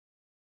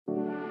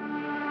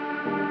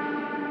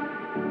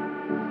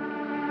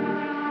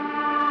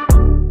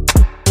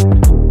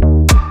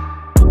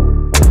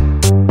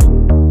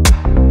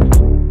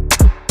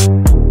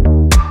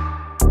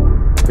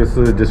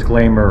This is a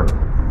disclaimer.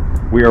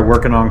 We are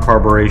working on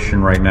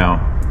carburation right now.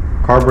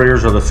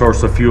 Carburetors are the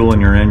source of fuel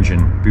in your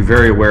engine. Be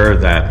very aware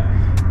of that.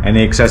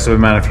 Any excessive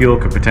amount of fuel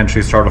could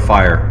potentially start a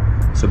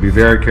fire. So be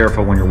very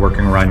careful when you're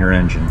working around your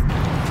engine.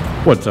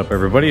 What's up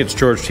everybody? It's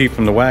George T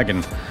from The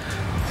Wagon.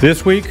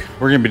 This week,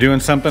 we're gonna be doing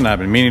something I've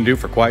been meaning to do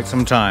for quite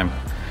some time.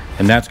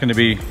 And that's gonna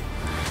be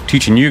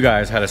teaching you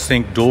guys how to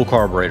sync dual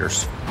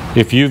carburetors.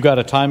 If you've got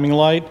a timing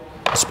light,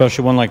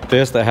 especially one like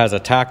this that has a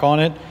tack on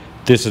it,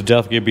 this is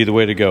definitely gonna be the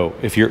way to go.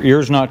 If your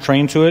ear's not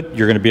trained to it,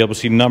 you're gonna be able to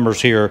see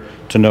numbers here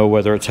to know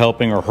whether it's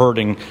helping or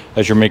hurting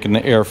as you're making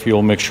the air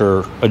fuel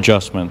mixture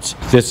adjustments.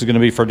 This is gonna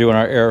be for doing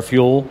our air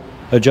fuel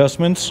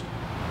adjustments.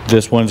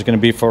 This one's gonna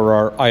be for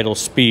our idle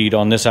speed.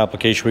 On this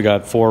application, we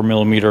got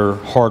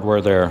 4mm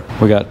hardware there.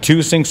 We got two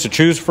syncs to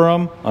choose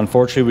from.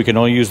 Unfortunately, we can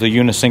only use the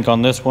unisync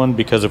on this one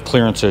because of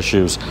clearance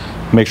issues.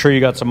 Make sure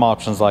you got some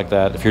options like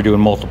that if you're doing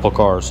multiple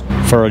cars.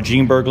 For our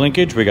Gene-Berg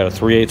linkage, we got a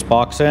 3/8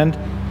 box end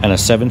and a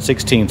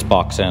 7/16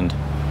 box end.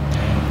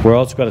 We're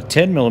also got a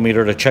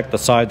 10mm to check the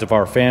sides of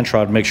our fan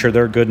shroud, make sure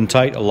they're good and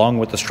tight, along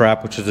with the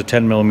strap, which is a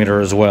 10mm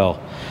as well.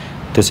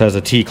 This has a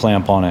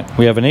T-clamp on it.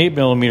 We have an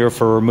 8mm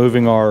for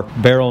removing our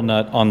barrel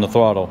nut on the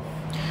throttle.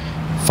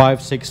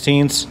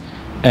 5/16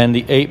 and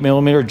the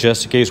 8mm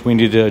just in case we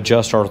need to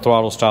adjust our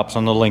throttle stops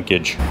on the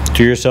linkage.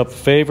 Do yourself a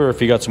favor,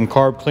 if you got some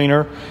carb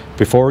cleaner,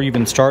 before you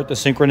even start the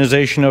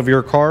synchronization of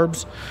your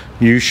carbs,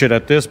 you should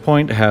at this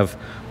point have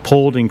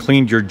pulled and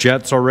cleaned your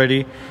jets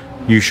already.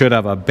 You should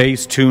have a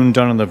base tune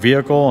done on the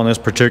vehicle. On this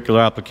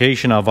particular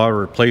application, I've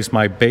already replaced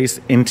my base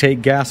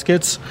intake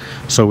gaskets,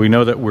 so we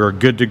know that we're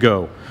good to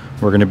go.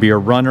 We're going to be a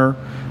runner.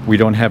 We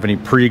don't have any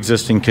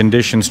pre-existing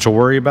conditions to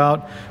worry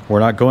about. We're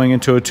not going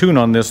into a tune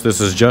on this.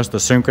 This is just the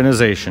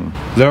synchronization.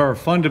 There are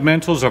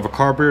fundamentals of a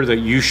carburetor that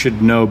you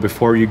should know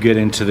before you get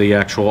into the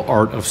actual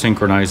art of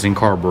synchronizing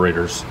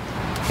carburetors.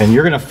 And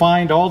you're going to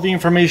find all the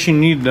information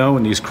you need to know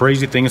in these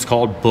crazy things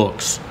called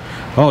books.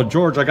 Oh,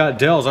 George, I got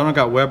Dells, I don't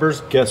got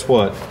Webers. Guess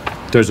what?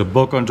 There's a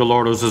book on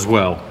Delortos as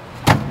well.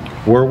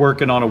 We're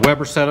working on a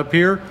Weber setup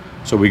here,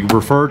 so we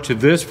refer to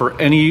this for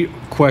any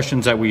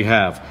questions that we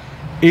have.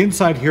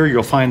 Inside here,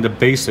 you'll find the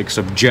basics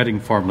of jetting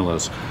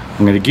formulas.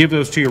 I'm going to give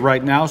those to you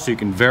right now so you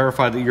can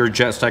verify that your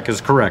jet stack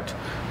is correct.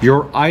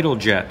 Your idle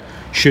jet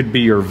should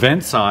be your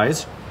vent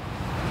size.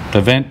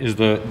 The vent is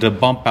the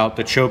bump out,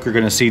 the choke you're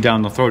going to see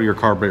down the throat of your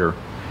carburetor.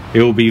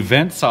 It will be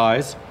vent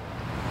size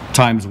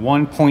times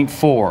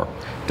 1.4.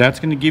 That's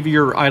going to give you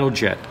your idle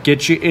jet.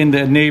 Get you in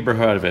the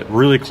neighborhood of it,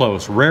 really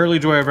close. Rarely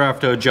do I ever have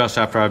to adjust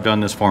after I've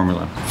done this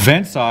formula.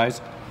 Vent size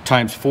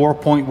times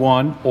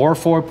 4.1 or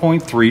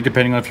 4.3,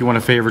 depending on if you want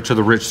to favor to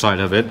the rich side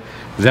of it.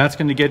 That's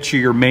going to get you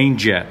your main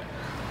jet.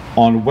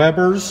 On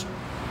Webers,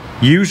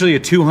 usually a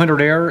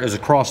 200 air is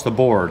across the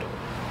board.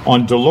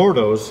 On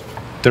Delortos,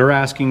 they're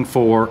asking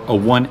for a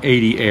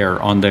 180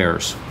 air on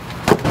theirs.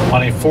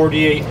 On a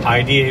 48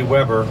 IDA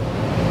Weber,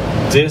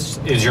 this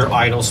is your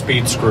idle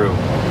speed screw.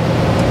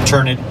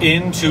 Turn it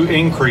in to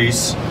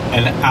increase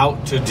and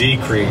out to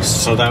decrease.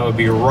 So that would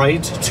be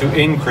right to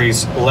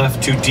increase,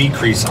 left to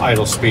decrease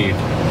idle speed.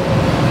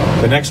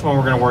 The next one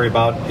we're going to worry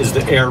about is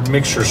the air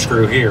mixture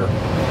screw here.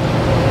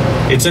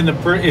 It's in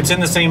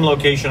the same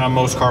location on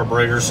most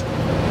carburetors.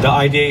 The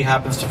IDA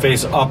happens to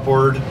face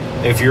upward.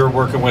 If you're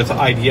working with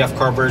IDF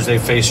carburetors, they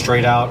face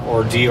straight out,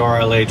 or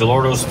DRLA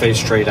Delortos face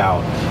straight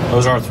out.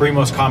 Those are our three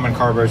most common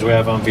carburetors we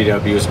have on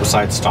VWs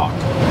besides stock.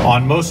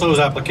 On most of those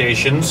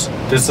applications,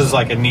 this is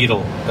like a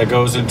needle that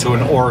goes into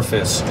an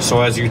orifice.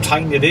 So as you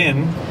tighten it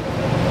in,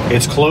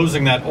 it's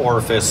closing that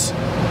orifice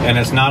and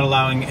it's not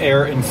allowing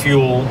air and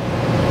fuel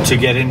to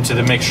get into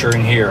the mixture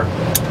in here.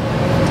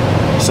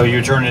 So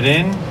you turn it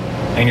in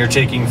and you're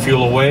taking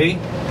fuel away,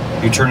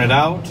 you turn it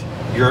out,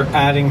 you're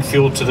adding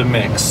fuel to the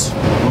mix.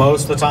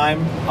 Most of the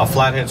time, a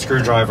flathead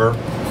screwdriver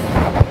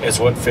is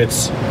what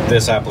fits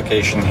this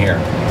application here.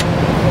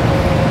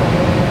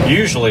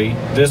 Usually,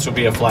 this would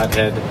be a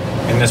flathead.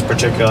 In this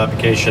particular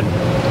application,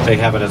 they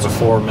have it as a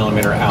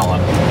 4mm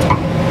Allen.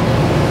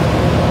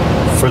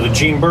 For the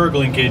Gene-Berg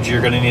linkage,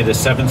 you're going to need a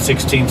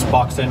 7/16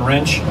 box end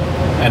wrench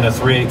and a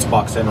 3/8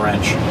 box end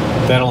wrench.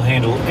 That'll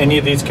handle any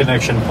of these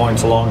connection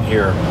points along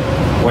here.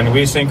 When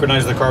we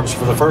synchronize the carbs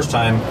for the first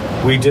time,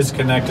 we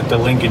disconnected the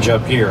linkage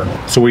up here.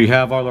 So we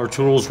have all our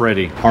tools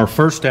ready. Our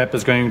first step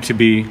is going to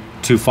be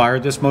to fire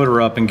this motor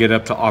up and get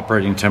up to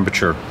operating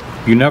temperature.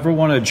 You never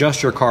want to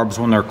adjust your carbs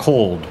when they're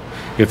cold.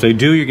 If they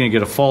do, you're going to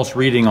get a false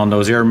reading on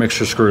those air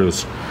mixture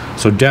screws.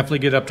 So definitely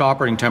get up to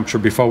operating temperature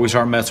before we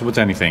start messing with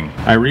anything.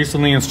 I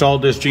recently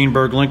installed this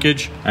Gene-Berg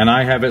linkage and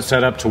I have it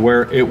set up to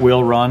where it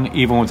will run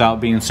even without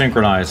being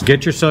synchronized.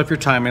 Get yourself your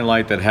timing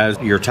light that has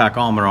your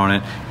tachometer on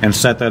it and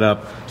set that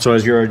up so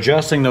as you're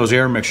adjusting those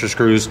air mixture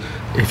screws,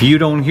 if you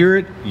don't hear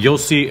it, you'll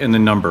see it in the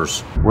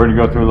numbers. We're going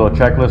to go through a little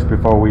checklist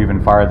before we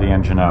even fire the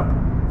engine up.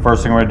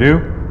 First thing we're going to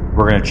do,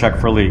 we're going to check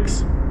for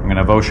leaks. I'm going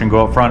to have Ocean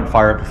go up front,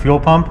 fire up the fuel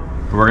pump.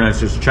 We're going to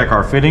just check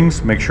our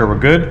fittings, make sure we're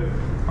good.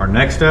 Our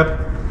next step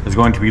is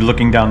going to be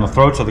looking down the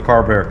throats of the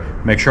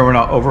carburetor. Make sure we're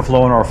not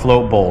overflowing our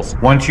float bowls.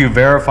 Once you've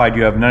verified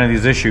you have none of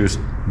these issues,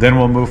 then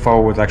we'll move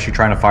forward with actually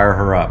trying to fire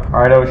her up.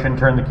 All right, Ocean,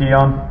 turn the key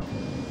on.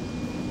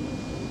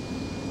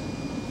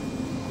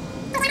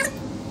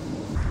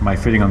 My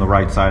fitting on the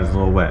right side is a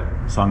little wet,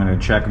 so I'm going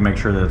to check and make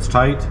sure that it's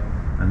tight,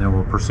 and then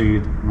we'll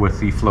proceed with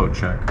the float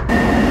check.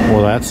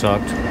 Well, that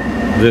sucked.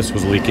 This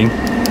was leaking.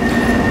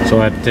 So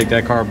I had to take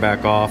that carb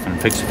back off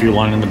and fix the fuel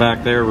line in the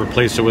back there,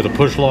 replace it with a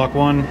push lock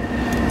one.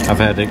 I've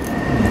had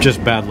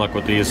just bad luck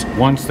with these.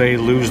 Once they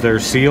lose their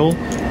seal,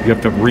 you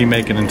have to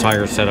remake an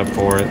entire setup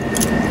for it.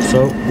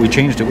 So we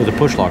changed it with a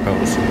push lock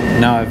hose.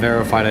 Now I've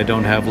verified I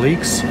don't have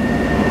leaks.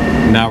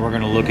 Now we're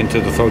going to look into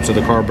the throats of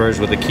the carburetors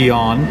with the key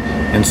on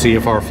and see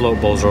if our float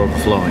bowls are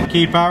overflowing.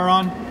 Key power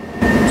on.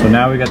 So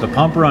now we got the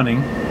pump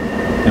running,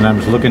 and I'm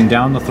just looking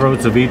down the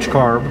throats of each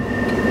carb.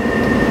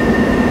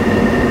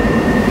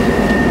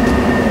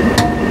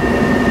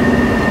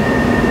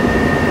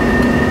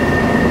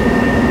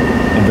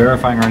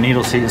 Verifying our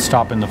needle seat is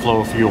stopping the flow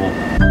of fuel.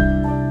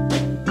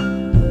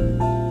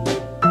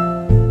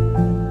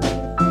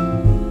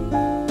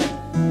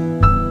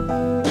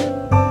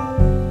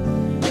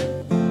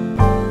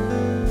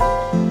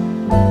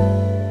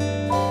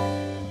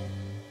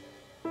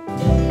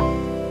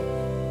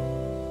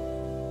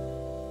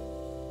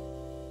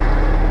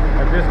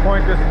 At this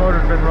point, this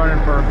motor's been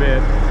running for a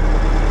bit.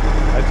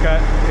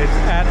 It's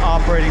at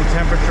operating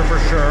temperature for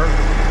sure,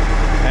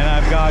 and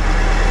I've got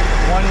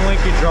one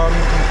linkage arm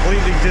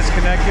completely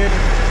disconnected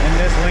and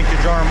this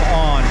linkage arm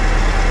on.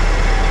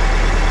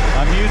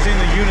 I'm using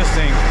the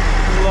Unisync.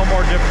 It's a little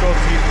more difficult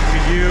to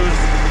use,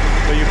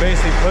 but you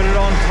basically put it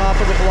on top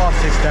of the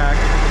velocity stack.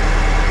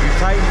 You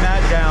tighten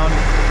that down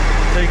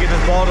so you get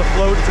this ball to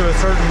float to a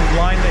certain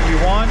line that you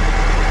want,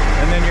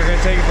 and then you're going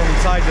to take it from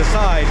side to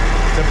side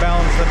to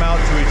balance them out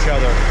to each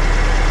other.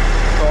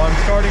 So I'm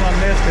starting on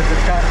this because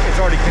it's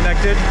already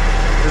connected.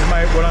 This is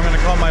what I'm going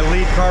to call my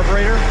lead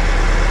carburetor.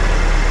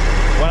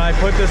 When I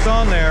put this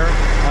on there,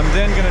 I'm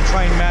then going to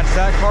try and match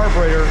that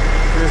carburetor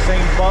to the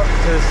same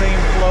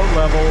float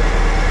level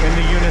in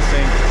the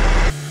Unisync.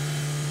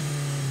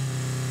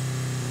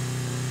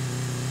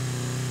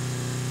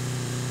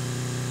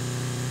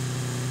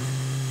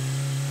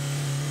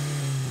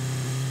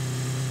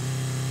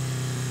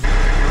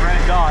 The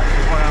red dot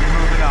is what I'm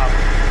moving up,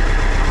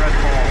 the red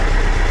ball.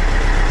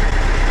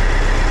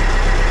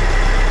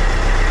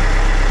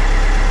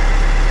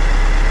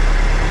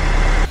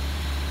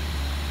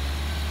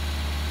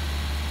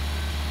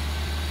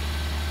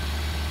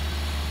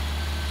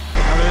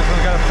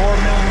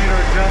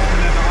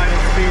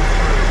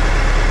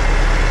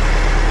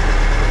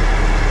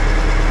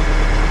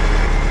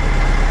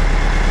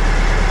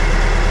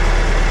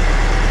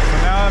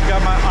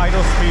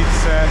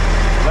 Set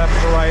left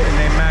to right, and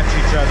they match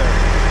each other.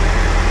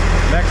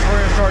 Next,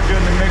 we're going to start doing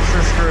the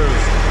mixture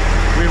screws.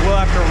 We will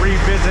have to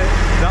revisit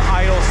the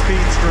idle speed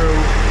screw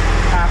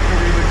after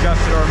we've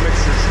adjusted our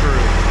mixture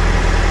screw.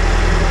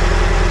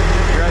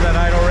 You hear that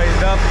idle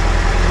raised up?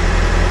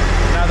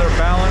 Now they're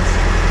balanced,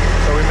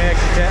 so we may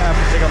actually have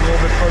to take them a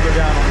little bit further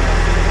down on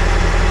this.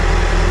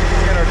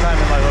 Let's get our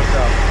timing light hooked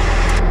up.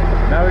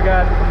 Now we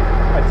got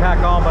a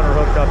tachometer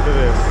hooked up to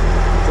this,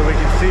 so we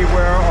can see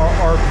where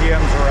our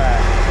RPMs are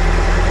at.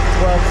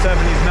 1270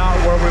 is not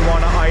where we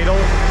want to idle.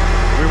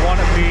 We want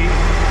to be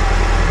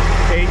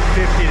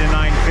 850 to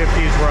 950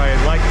 is where I'd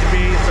like to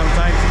be.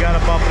 Sometimes you got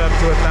to bump it up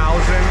to 1,000.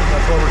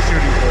 That's what we're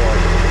shooting for.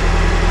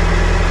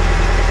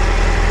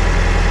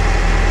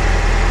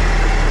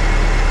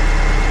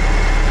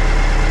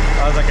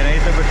 I was like an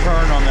eighth of a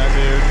turn on that,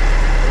 dude.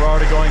 We're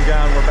already going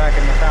down. We're back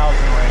in the 1,000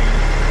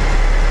 range.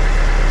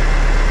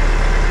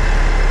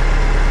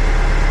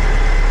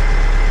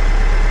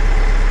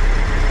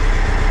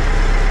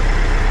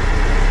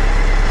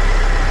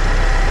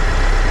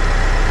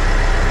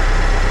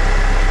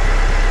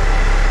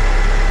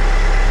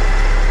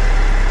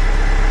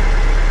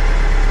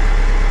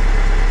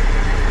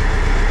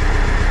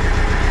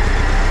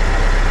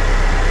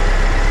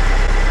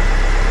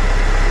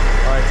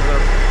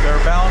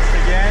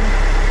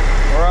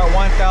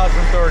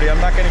 I'm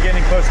not going to get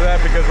any close to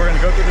that because we're going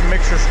to go through the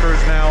mixture screws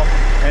now,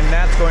 and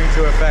that's going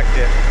to affect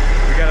it.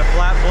 We got a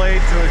flat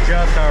blade to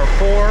adjust our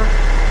core.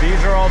 These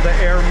are all the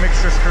air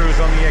mixture screws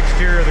on the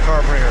exterior of the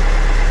carburetor.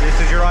 This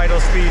is your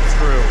idle speed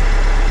screw.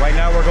 Right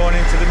now we're going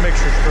into the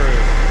mixture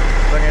screws.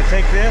 So I'm going to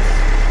take this,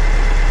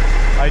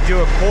 I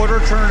do a quarter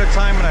turn at a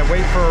time, and I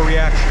wait for a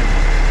reaction.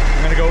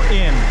 I'm going to go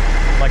in,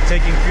 like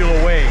taking fuel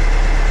away.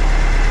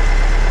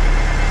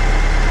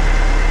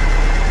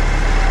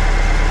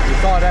 You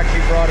saw it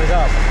actually brought it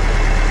up.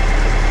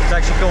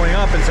 It's actually going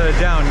up instead of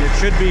down. It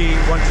should be,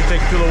 once you take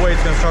fuel away,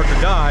 it's going to start to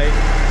die,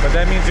 but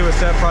that means it was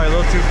set probably a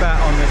little too fat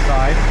on this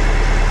side.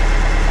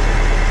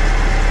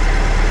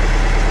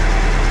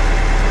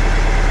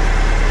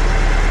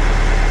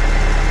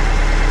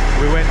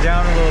 We went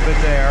down a little bit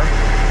there.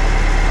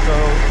 So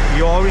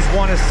you always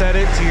want to set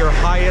it to your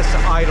highest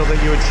idle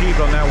that you achieved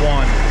on that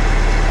one.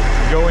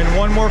 Go in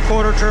one more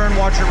quarter turn,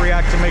 watch it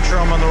react to make sure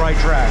I'm on the right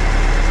track.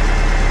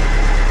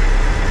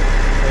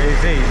 You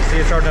see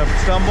it starting to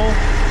stumble?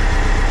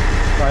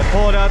 So I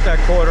pull it out that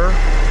quarter.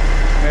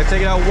 I'm gonna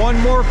take it out one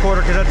more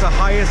quarter because that's the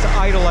highest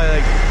idle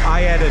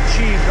I had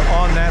achieved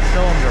on that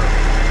cylinder.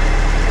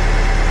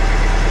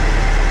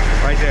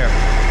 Right there.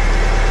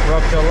 We're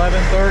up to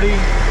 1130.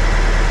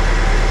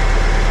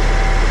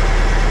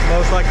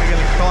 Most likely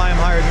gonna climb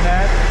higher than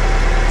that.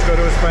 Let's go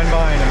to his friend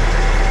behind him.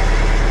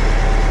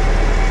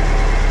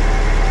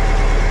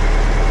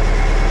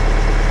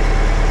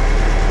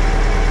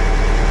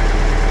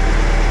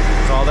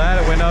 Saw that,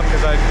 it went up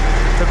because I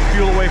took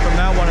fuel away from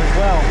that one as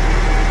well.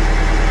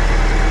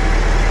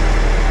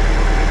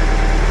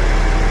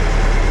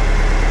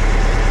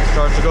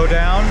 Starts to go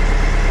down.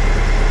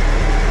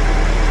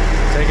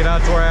 Take it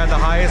out to where I had the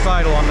highest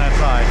idle on that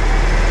side.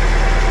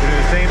 We do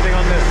the same thing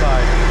on this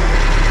side.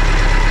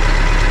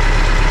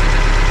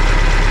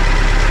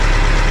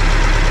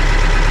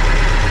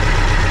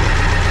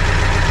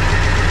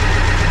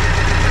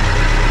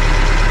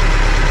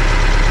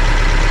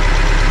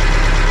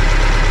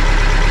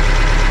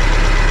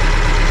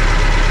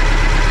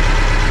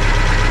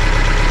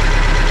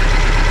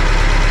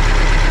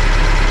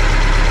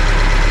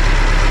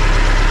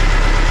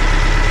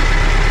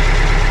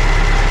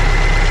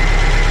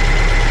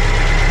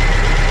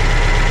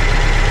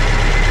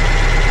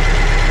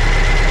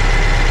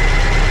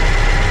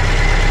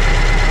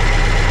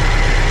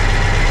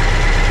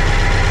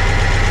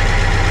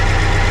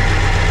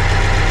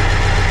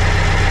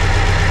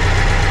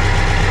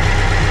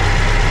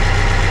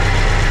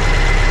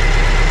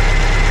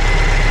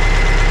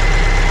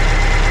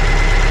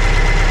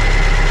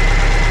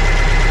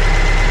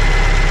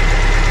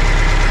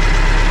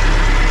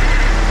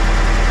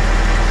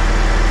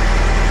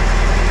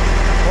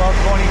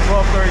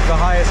 1230 is the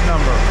highest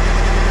number.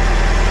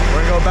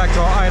 We're going to go back to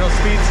our idle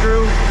speed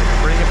screw,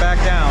 bring it back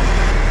down.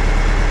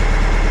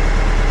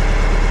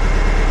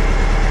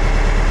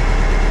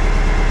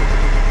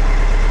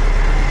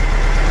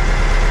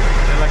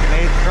 Did like an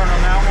eighth turn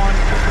on that one.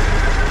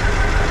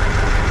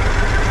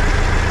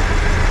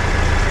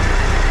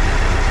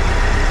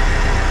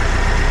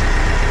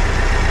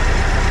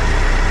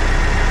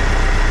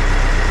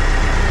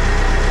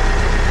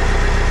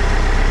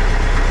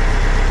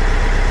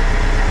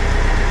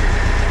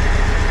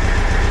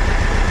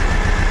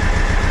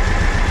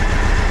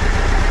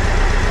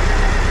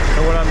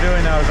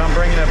 I'm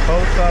bringing it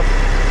both up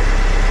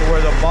to where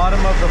the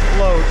bottom of the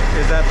float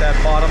is at that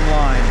bottom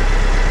line.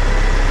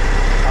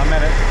 I'm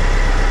at it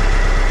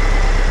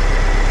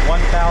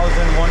 1,000,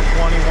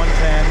 120,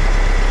 110.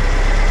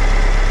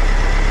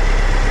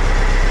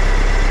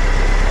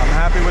 I'm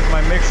happy with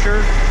my mixture.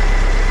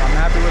 I'm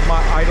happy with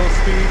my idle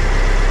speed.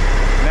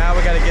 Now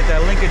we got to get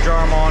that linkage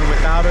arm on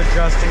without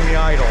adjusting the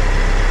idle.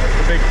 That's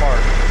the big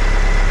part.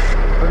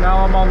 So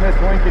now I'm on this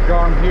linkage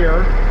arm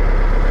here.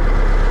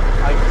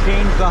 I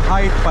changed the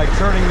height by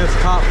turning this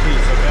top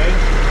piece, okay?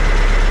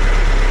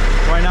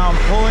 Right now I'm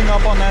pulling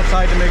up on that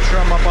side to make sure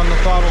I'm up on the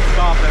throttle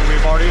stop that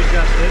we've already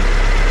adjusted.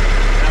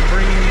 And I'm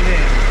bringing it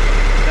in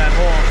to that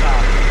hole on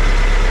top.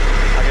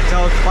 I can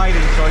tell it's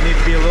fighting, so it needs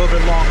to be a little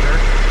bit longer.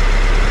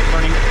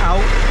 Turning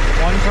out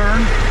one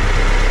turn.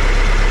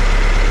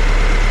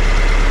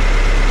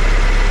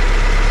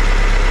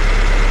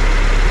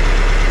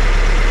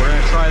 We're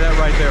gonna try that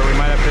right there. We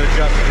might have to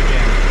adjust it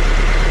again.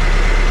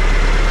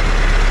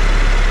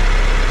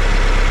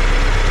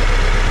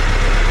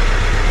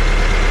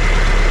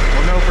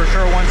 For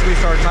sure once we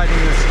start tightening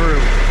the screw.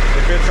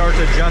 If it starts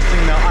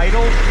adjusting the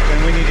idle, then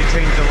we need to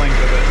change the length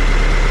of it.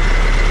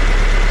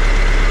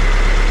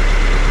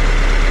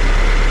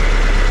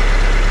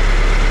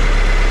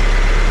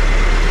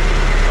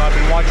 So I've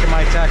been watching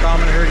my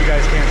tachometer. You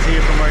guys can't see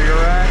it from where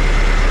you're at.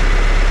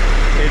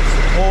 It's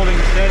holding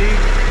steady,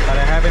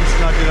 but I haven't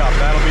snugged it up.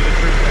 That'll be the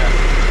true test.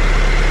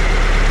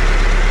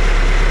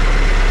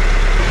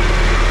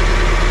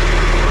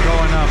 We're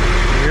going up.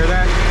 You hear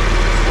that?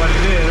 That's what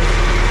it is.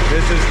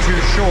 This is too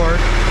short,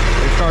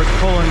 it starts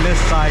pulling this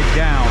side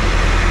down.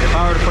 If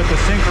I were to put the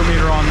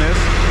synchrometer on this,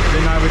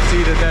 then I would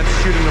see that that's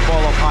shooting the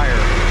ball up higher.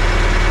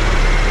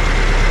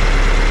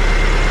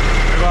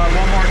 We got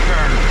one more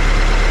turn.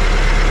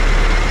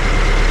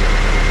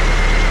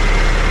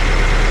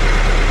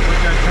 Put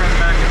that turn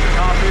back at the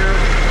top here,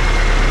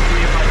 and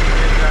see if I can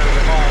get it out of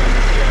the bottom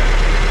instead.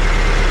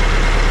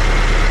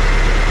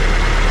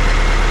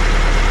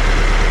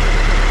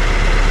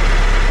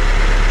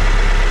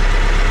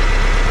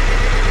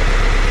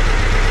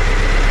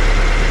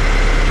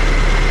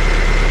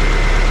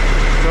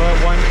 Still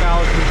at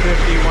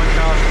 1,050,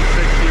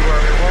 1,060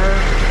 where we were.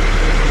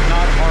 This is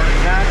not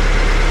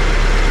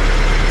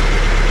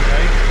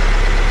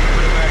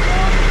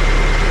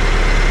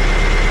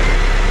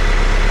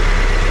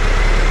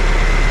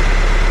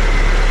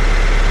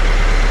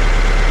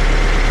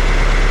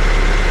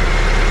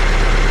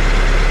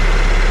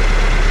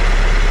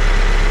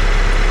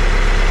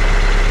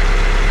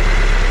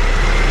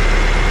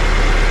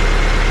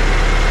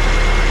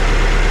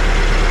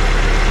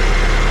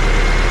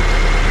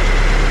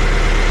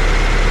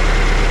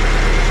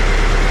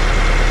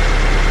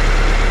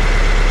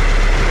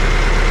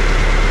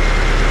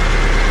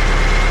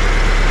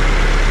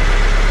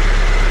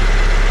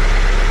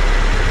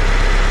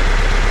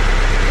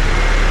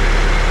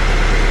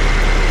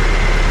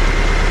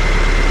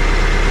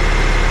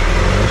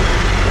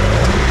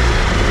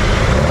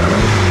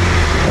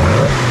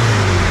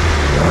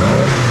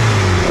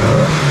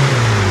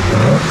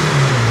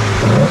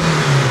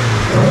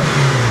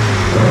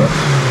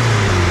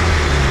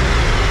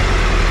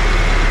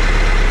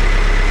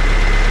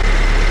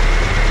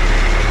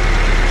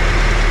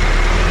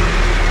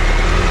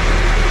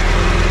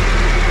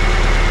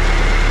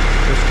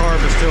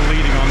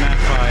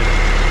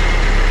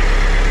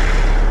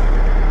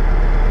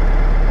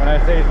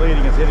I say it's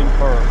leading, it's hitting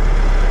first.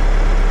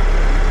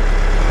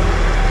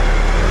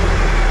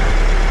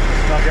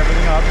 Snug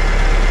everything up.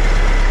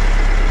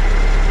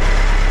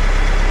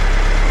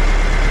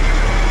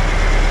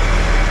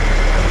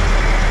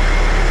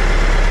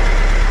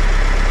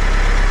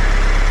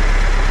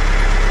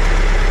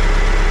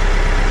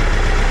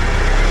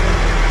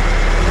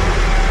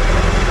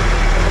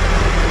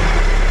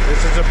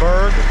 This is a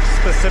bird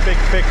specific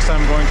fix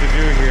I'm going to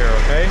do here,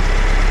 okay?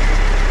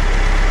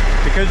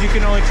 Because you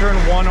can only turn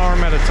one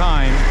arm at a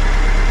time,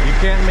 you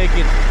can't make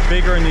it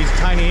bigger in these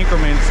tiny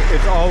increments.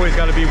 It's always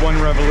got to be one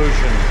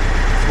revolution.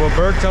 So what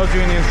Berg tells you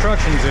in the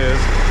instructions is,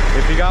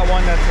 if you got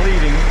one that's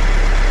leading,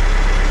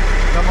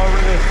 come over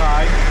to this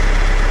side.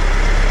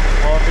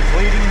 Well, if it's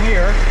leading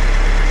here,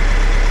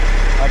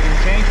 I can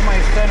change my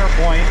center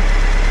point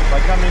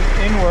by coming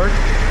inward,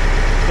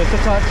 just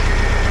a touch.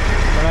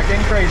 We're not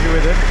getting crazy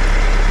with it.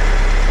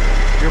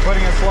 You're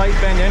putting a slight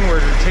bend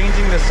inward, or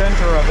changing the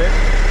center of it.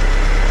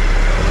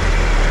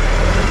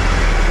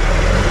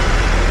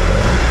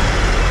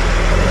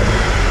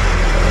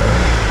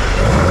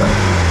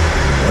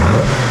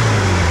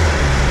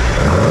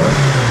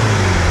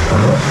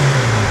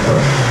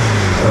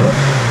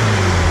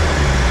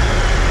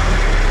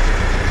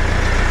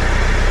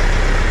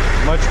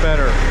 Much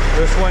better.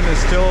 This one is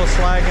still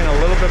slagging a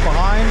little bit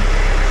behind,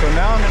 so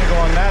now I'm going to go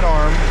on that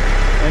arm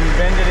and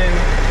bend it in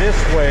this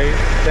way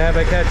to have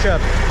it catch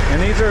up. And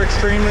these are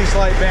extremely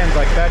slight bends,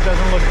 like that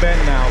doesn't look bent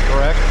now,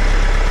 correct?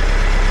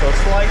 So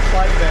slight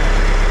bend.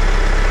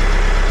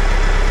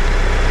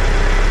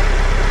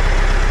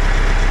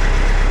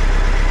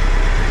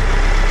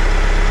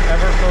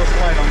 Ever so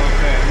slight on those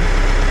bends.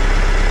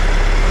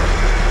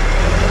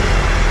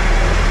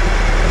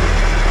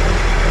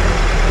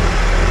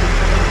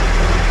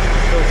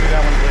 Still see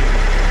that one bleeding.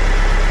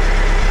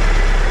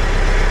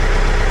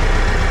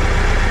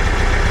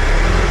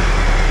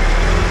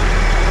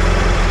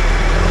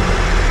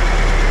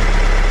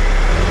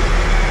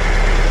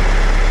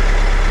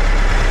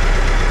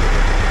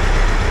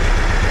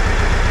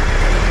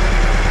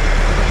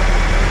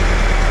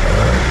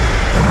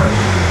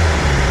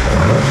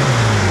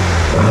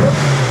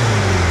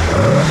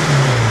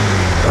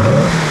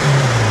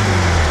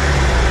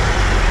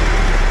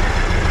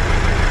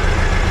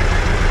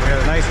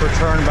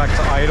 Return back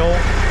to idle.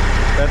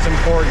 That's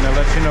important. That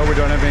lets you know we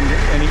don't have any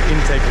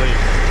intake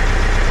leaks.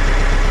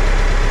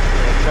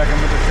 We'll check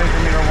them with the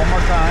synchrometer one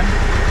more time.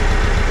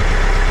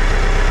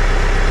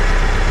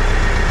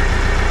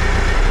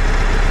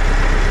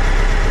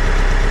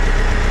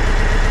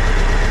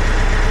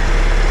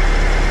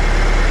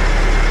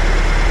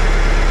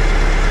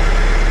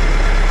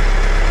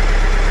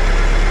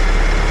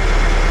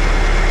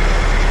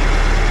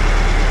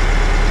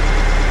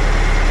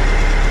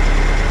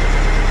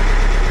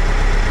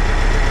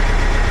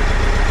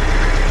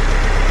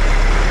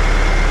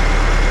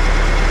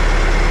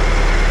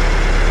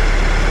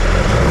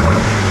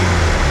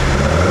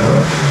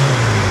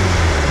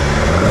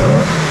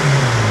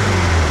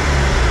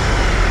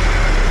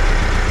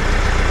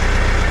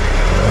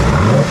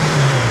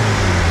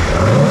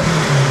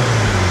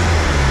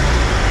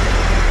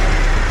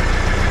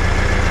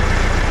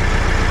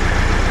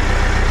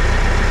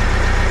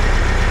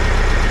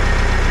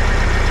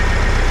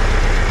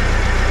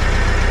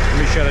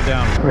 Shut it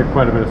down. We had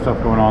quite a bit of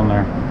stuff going on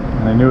there,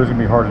 and I knew it was going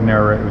to be hard to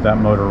narrate with that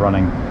motor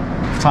running.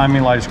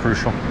 Timing light is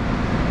crucial.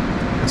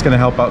 It's going to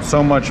help out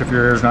so much if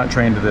your ear is not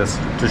trained to this,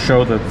 to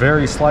show the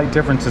very slight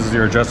differences as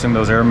you're adjusting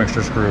those air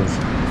mixture screws.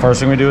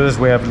 First thing we do is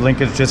we have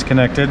linkage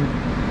disconnected,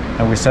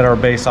 and we set our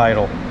base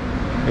idle.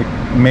 It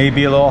may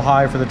be a little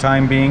high for the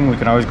time being. We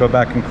can always go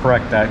back and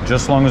correct that,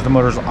 just as long as the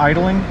motor's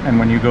idling, and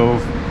when you go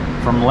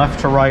from left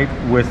to right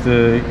with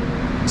the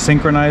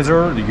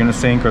synchronizer, the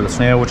Unisync or the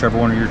snail, whichever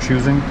one you're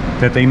choosing,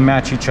 that they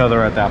match each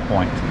other at that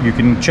point. You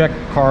can check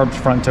carbs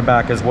front to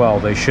back as well.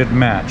 They should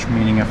match,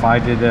 meaning if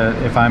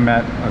I'm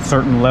at a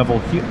certain level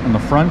here on the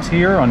front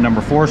here on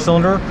number 4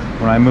 cylinder,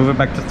 when I move it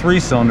back to 3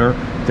 cylinder,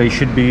 they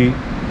should be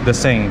the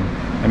same.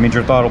 That means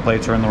your throttle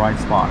plates are in the right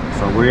spot.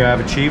 So we have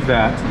achieved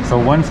that. So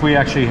once we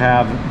actually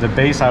have the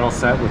base idle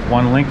set with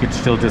one linkage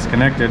still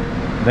disconnected,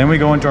 then we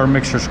go into our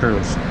mixture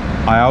screws.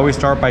 I always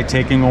start by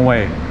taking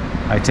away.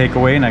 I take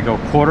away and I go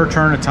quarter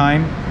turn at a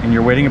time, and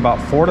you're waiting about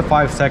 4 to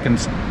 5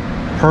 seconds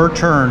per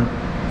turn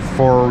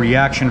for a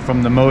reaction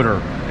from the motor.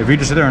 If you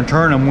just sit there and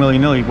turn them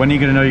willy-nilly, when are you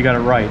going to know you got it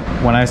right?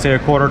 When I say a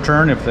quarter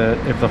turn, if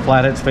the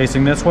flathead's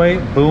facing this way,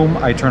 boom,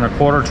 I turn a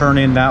quarter turn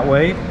in that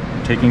way,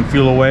 taking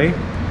fuel away.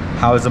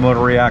 How is the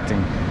motor reacting?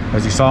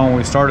 As you saw when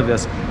we started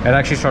this, it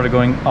actually started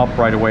going up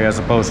right away as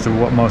opposed to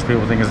what most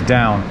people think is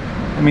down.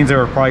 It means they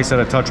were probably set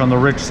a touch on the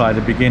rich side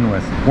to begin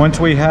with. Once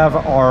we have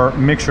our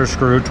mixture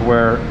screw to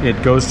where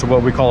it goes to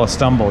what we call a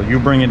stumble, you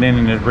bring it in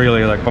and it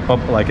really like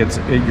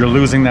you're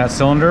losing that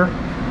cylinder.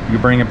 You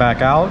bring it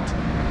back out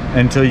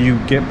until you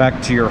get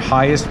back to your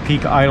highest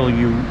peak idle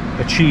you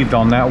achieved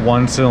on that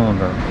one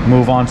cylinder.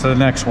 Move on to the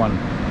next one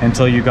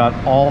until you got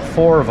all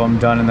 4 of them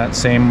done in that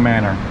same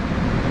manner.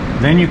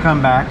 Then you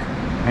come back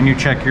and you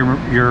check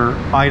your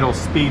idle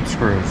speed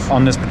screws.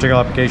 On this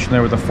particular application,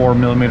 there were the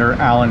 4mm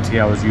Allen key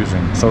I was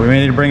using. So we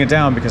may need to bring it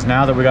down because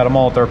now that we got them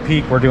all at their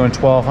peak, we're doing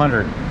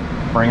 1200.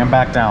 Bring them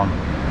back down.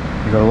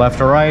 You go left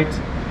or right,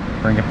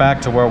 bring it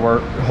back to where we're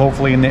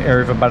hopefully in the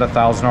area of about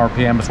 1,000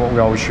 RPM is what we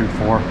always shoot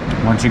for.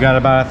 Once you got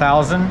about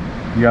 1,000,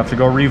 you have to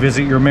go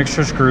revisit your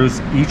mixture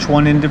screws, each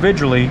one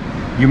individually.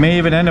 You may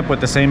even end up with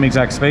the same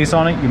exact space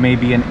on it. You may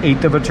be an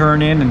 1/8 of a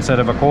turn in instead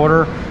of a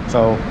 1/4.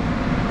 So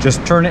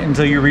just turn it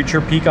until you reach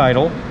your peak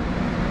idle,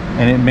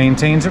 and it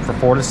maintains it for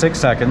 4 to 6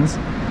 seconds,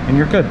 and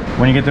you're good.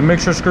 When you get the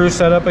mixture screw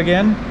set up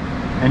again,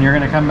 and you're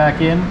gonna come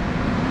back in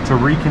to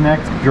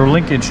reconnect your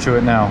linkage to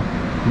it now.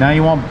 Now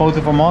you want both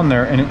of them on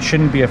there, and it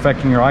shouldn't be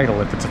affecting your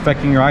idle. If it's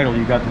affecting your idle,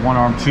 you got the one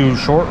arm too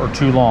short or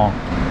too long.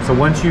 So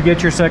once you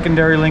get your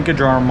secondary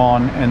linkage arm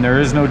on and there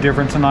is no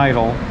difference in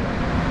idle,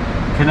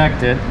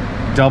 connect it,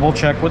 double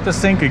check with the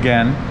sync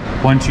again.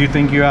 Once you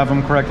think you have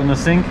them correct on the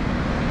sync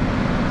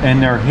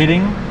and they're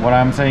hitting, what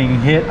I'm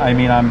saying hit, I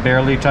mean I'm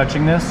barely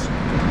touching this,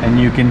 and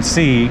you can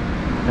see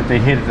that they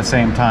hit at the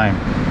same time.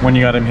 When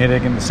you got them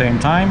hitting at the same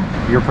time,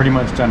 you're pretty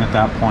much done at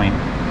that point.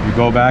 You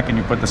go back and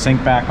you put the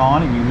sync back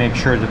on and you make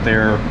sure that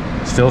they're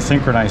still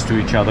synchronized to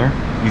each other.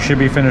 You should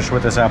be finished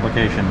with this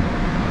application.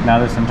 Now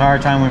this entire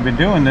time we've been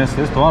doing this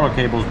throttle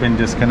cable's been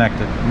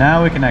disconnected.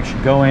 Now we can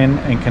actually go in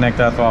and connect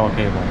that throttle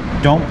cable.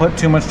 Don't put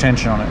too much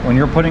tension on it. When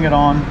you're putting it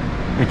on,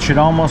 it should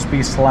almost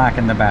be slack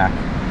in the back.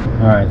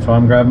 All right, so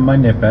I'm grabbing my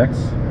Nipex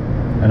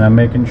and I'm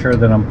making sure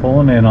that I'm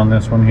pulling in on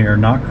this one here,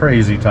 not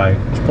crazy tight.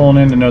 Just pulling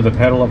in to know the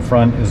pedal up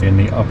front is in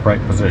the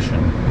upright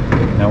position.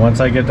 Now once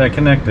I get that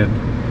connected,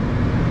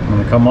 I'm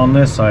going to come on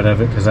this side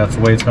of it because that's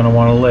the way it's going to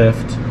want to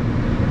lift,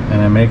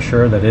 and I make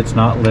sure that it's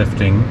not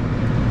lifting.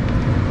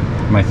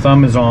 My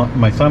thumb is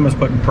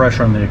putting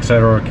pressure on the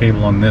accelerator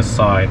cable on this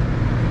side,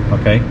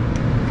 okay?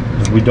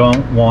 Because we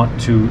don't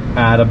want to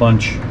add a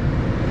bunch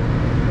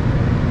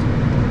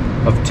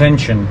of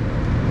tension.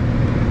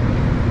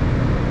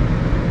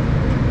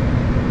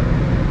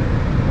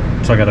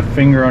 So I got a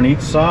finger on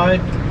each side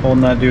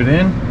holding that dude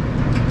in,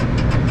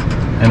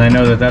 and I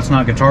know that that's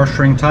not guitar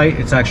string tight.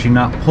 It's actually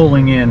not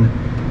pulling in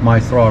my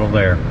throttle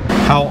there.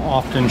 How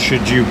often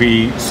should you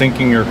be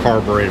syncing your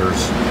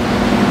carburetors?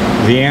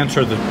 The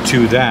answer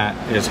to that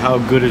is how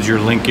good is your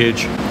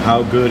linkage,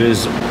 how good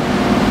is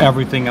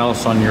everything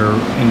else on your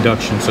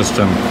induction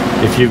system.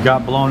 If you've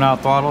got blown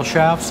out throttle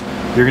shafts,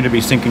 you're going to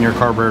be syncing your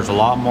carburetors a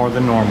lot more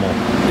than normal.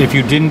 If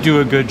you didn't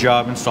do a good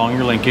job installing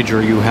your linkage,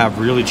 or you have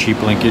really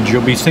cheap linkage,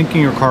 you'll be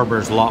syncing your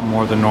carburetors a lot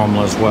more than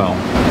normal as well.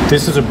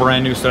 This is a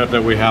brand new setup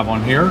that we have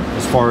on here.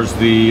 As far as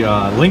the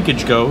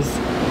linkage goes,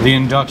 the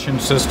induction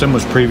system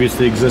was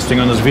previously existing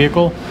on this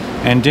vehicle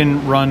and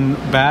didn't run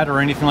bad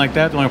or anything like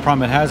that. The only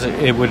problem it has,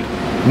 it would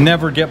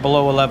never get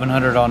below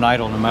 1100 on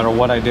idle no matter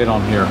what I did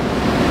on here.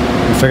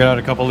 We figured out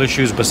a couple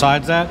issues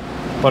besides that,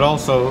 but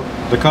also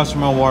the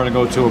customer wanted to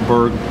go to a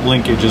Berg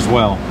linkage as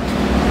well.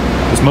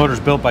 This motor's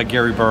built by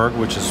Gary Berg,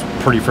 which is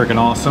pretty freaking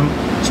awesome.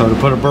 So to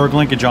put a Berg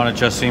linkage on it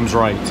just seems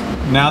right.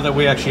 Now that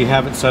we actually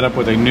have it set up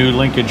with a new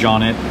linkage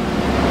on it,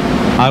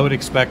 I would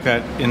expect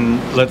that in,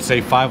 let's say,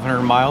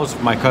 500 miles,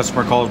 if my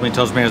customer calls me and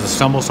tells me he has a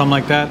stumble, something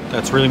like that,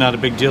 that's really not a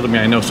big deal to me.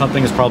 I know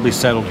something is probably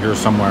settled here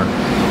somewhere.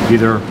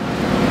 Either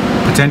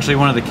potentially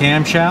one of the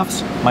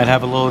camshafts might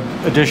have a little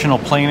additional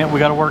planet we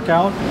got to work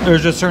out.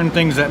 There's just certain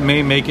things that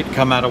may make it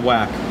come out of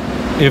whack.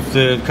 If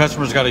the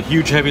customer's got a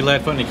huge heavy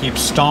lead foot and he keeps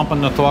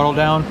stomping the throttle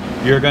down,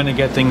 you're going to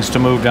get things to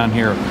move down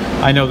here.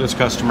 I know this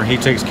customer, he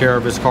takes care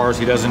of his cars,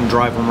 he doesn't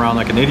drive them around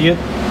like an idiot.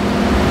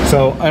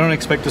 So I don't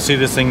expect to see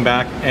this thing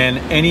back, and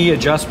any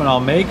adjustment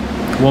I'll make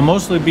will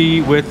mostly be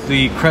with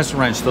the crescent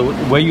wrench. The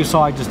way you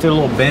saw I just did a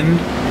little bend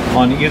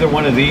on either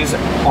one of these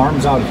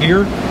arms out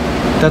here,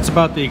 that's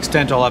about the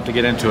extent I'll have to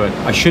get into it.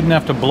 I shouldn't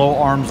have to blow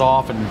arms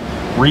off and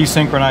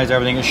resynchronize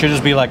everything. It should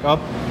just be like, oh,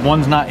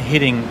 one's not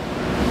hitting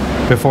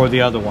before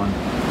the other one.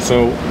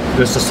 So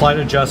just a slight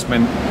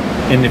adjustment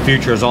in the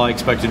future is all I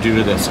expect to do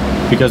to this.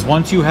 Because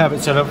once you have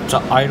it set up to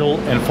idle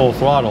and full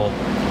throttle,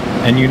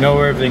 and you know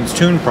everything's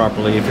tuned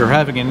properly, if you're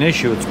having an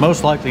issue, it's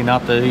most likely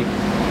not the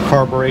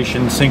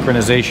carburation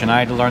synchronization. I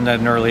had to learn that at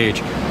an early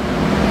age.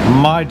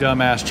 My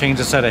dumbass changed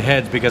a set of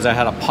heads because I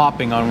had a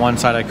popping on one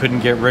side I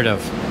couldn't get rid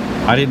of.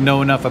 I didn't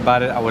know enough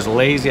about it. I was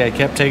lazy. I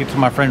kept taking it to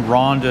my friend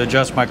Ron to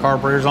adjust my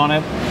carburetors on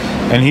it,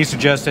 and he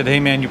suggested, hey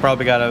man, you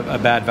probably got a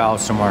bad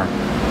valve somewhere.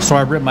 So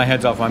I ripped my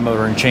heads off my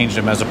motor and changed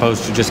them, as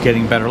opposed to just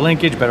getting better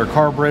linkage, better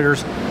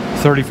carburetors,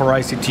 34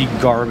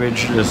 ICT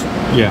garbage. Just,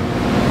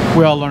 yeah.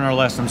 We all learn our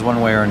lessons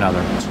one way or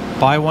another.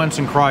 Buy once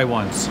and cry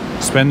once.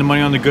 Spend the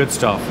money on the good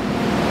stuff.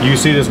 You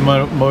see this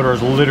motor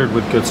is littered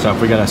with good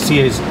stuff. We got a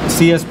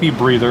CSP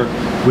breather.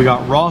 We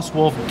got Ross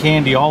Wolf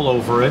candy all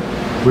over it.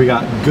 We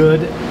got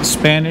good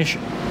Spanish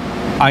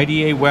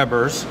IDA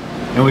Webers.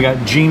 And we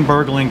got Gene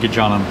Berg linkage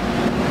on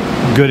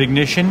them. Good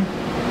ignition.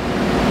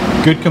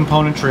 Good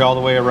componentry all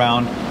the way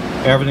around.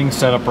 Everything's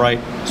set up right.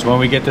 So when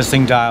we get this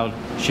thing dialed,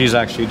 she's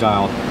actually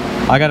dialed.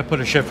 I got to put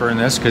a shifter in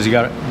this because you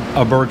got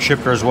a Berg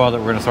shifter as well that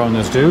we're going to throw in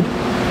this dude.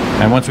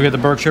 And once we get the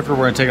Berg shifter, we're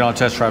going to take it on a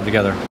test drive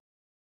together.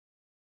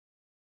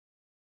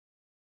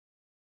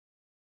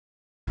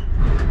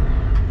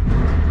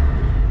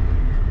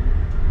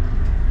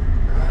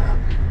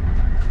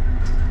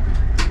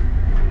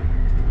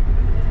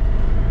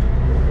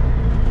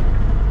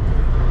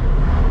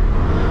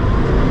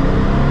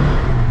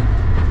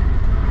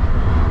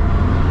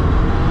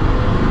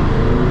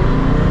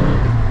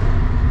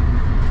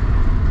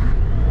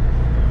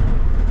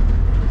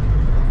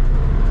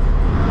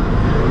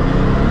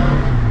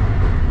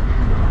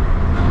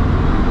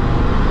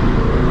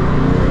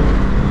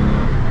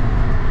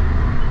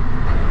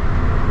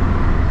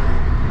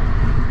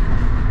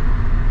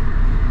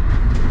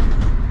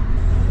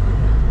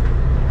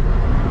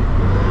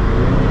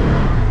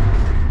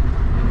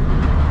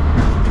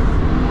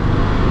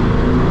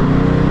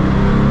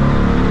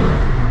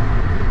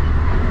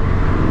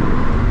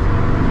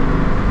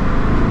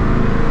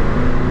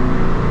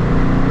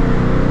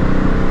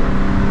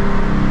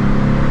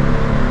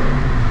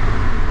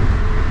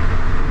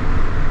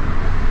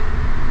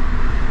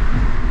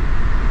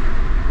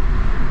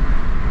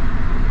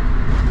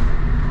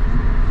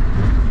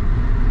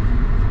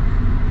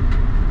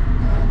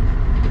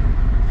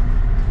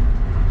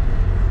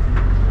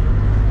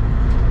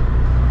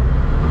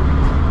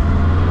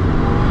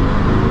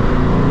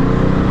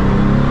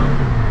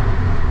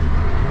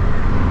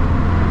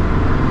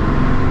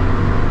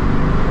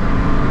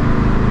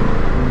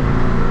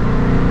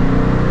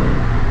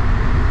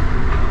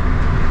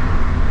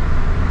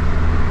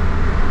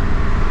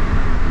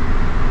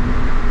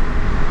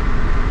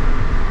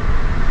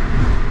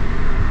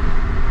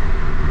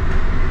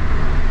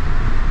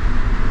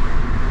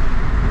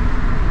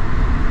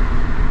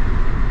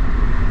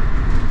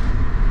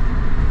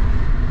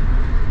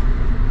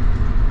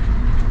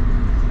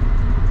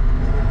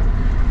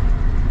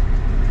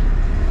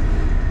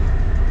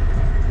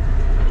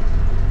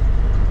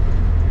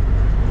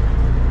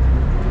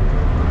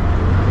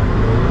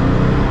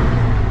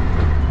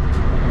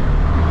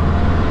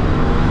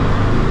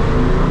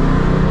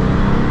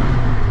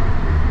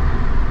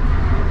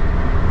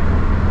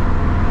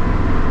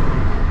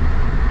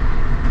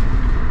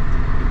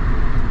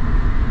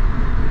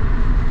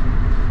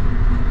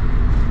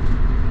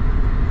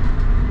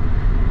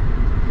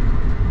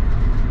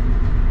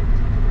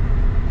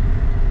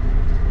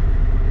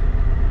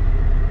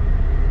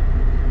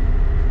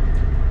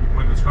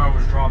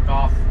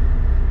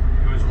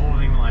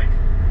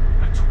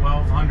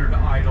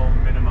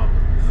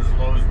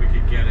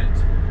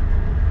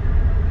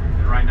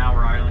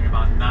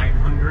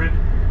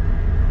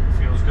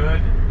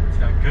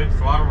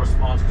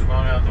 response because we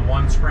only have the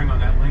one spring on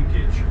that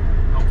linkage.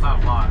 Helps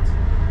out a lot.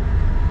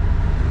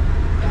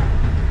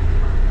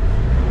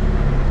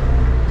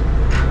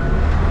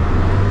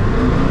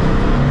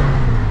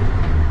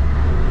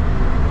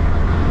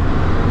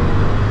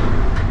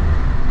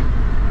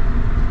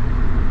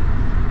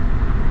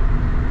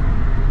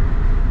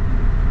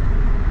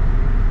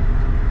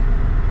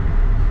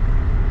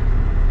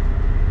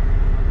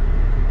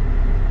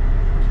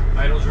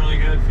 Idle's really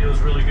good, feels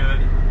really good.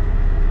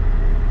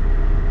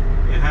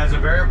 It has a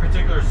very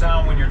particular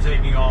sound when you're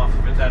taking off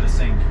if it's out of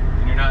sync,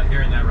 and you're not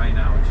hearing that right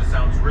now. It just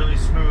sounds really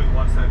smooth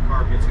once that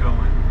carb gets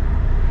going.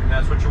 And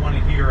that's what you want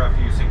to hear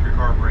after you sync your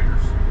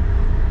carburetors.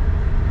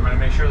 You want to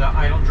make sure that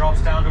idle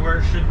drops down to where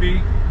it should be.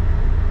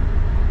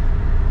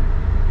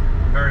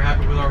 I'm very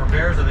happy with our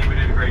repairs. I think we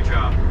did a great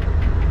job.